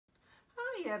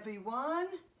Hi everyone,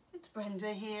 it's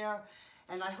Brenda here,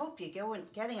 and I hope you're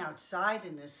getting outside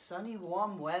in this sunny,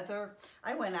 warm weather.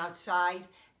 I went outside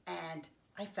and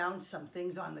I found some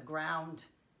things on the ground.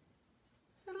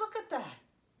 And look at that.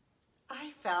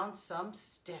 I found some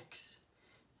sticks.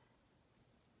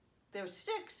 They're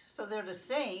sticks, so they're the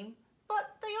same,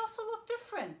 but they also look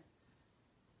different.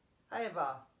 I have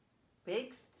a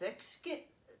big, thick stick,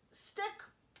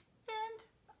 and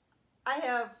I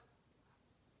have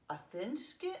a thin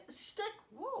stick.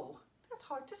 Whoa, that's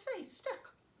hard to say, stick.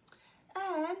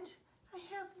 And I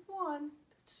have one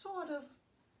that's sort of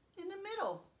in the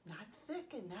middle, not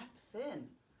thick and not thin.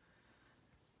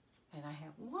 And I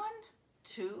have 1,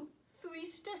 2, 3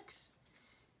 sticks.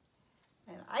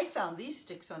 And I found these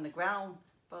sticks on the ground,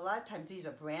 but a lot of times these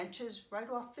are branches right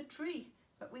off the tree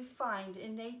that we find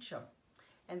in nature.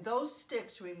 And those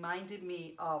sticks reminded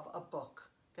me of a book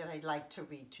that I'd like to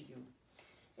read to you.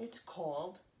 It's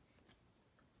called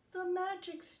The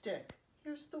Magic Stick.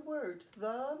 Here's the words,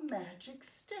 The Magic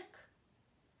Stick.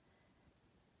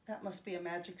 That must be a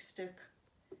magic stick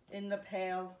in the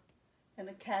pail, and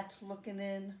a cat's looking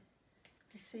in.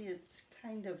 I see it's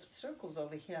kind of circles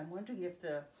over here. I'm wondering if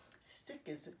the stick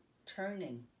is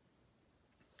turning.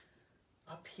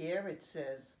 Up here it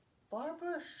says,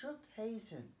 Barbara Shook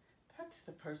Hazen. That's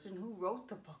the person who wrote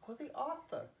the book, or the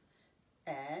author.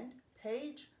 And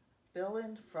Paige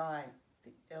Billen Fry,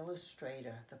 the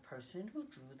illustrator, the person who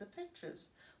drew the pictures.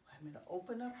 I'm going to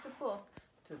open up the book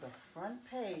to the front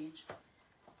page,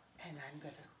 and I'm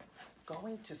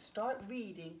going to start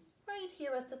reading right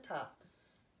here at the top.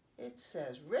 It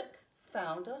says, Rick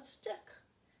found a stick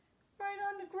right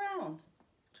on the ground,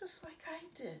 just like I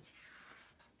did.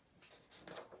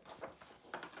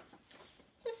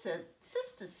 His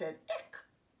sister said, ick.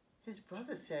 His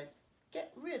brother said,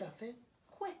 get rid of it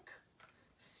quick.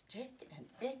 Stick and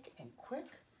ick and quick,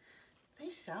 they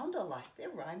sound alike. They're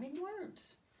rhyming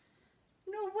words.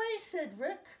 No way, said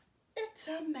Rick. It's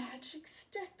a magic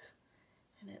stick.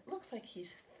 And it looks like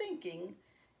he's thinking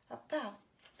about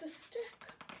the stick.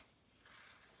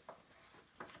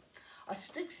 A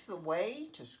stick's the way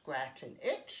to scratch an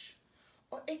itch,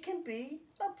 or it can be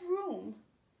a broom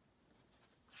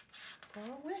for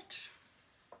a witch.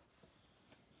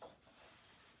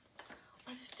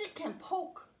 A stick can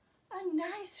poke a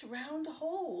nice round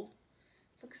hole.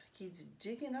 Looks like he's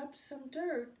digging up some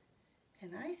dirt,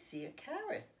 and I see a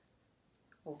carrot.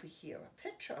 Over here, a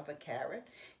picture of a carrot.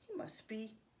 He must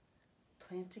be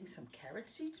planting some carrot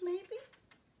seeds, maybe?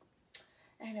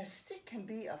 And a stick can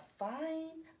be a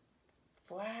fine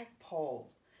flagpole.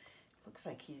 Looks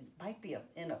like he might be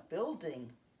in a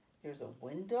building. There's a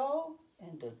window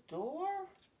and a door.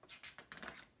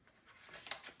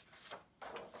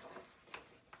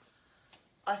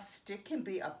 A stick can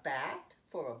be a bat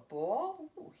for a ball.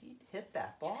 Ooh, he hit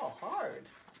that ball hard.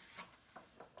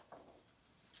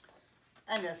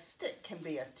 And a stick can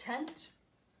be a tent.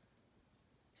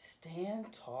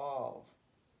 Stand tall.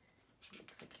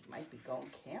 Looks like he might be going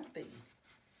camping.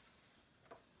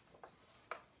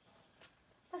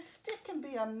 A stick can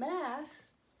be a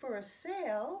mast for a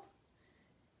sail.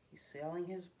 He's sailing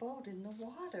his boat in the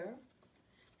water.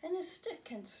 And a stick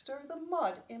can stir the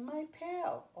mud in my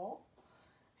pail. Oh,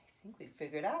 I think we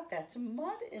figured out that's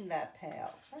mud in that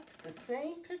pail. That's the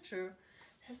same picture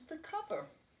as the cover.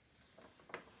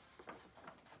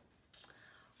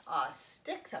 A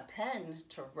stick's a pen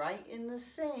to write in the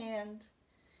sand.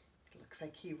 It looks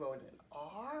like he wrote an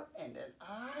R and an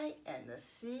I and a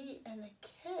C and a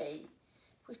K,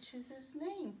 which is his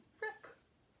name, Rick.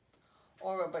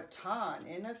 Or a baton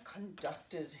in a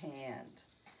conductor's hand.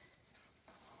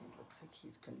 It looks like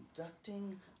he's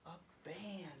conducting a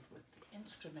band with the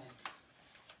instruments.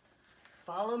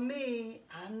 Follow me,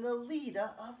 I'm the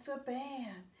leader of the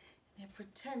band. They're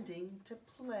pretending to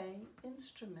play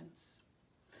instruments.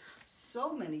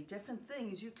 So many different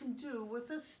things you can do with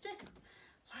a stick.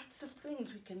 Lots of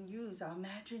things we can use our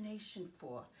imagination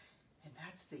for. And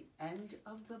that's the end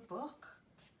of the book.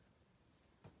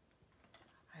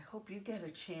 I hope you get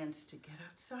a chance to get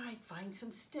outside, find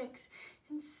some sticks,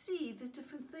 and see the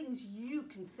different things you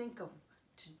can think of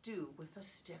to do with a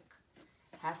stick.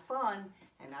 Have fun,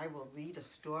 and I will read a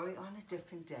story on a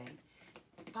different day.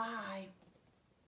 Bye.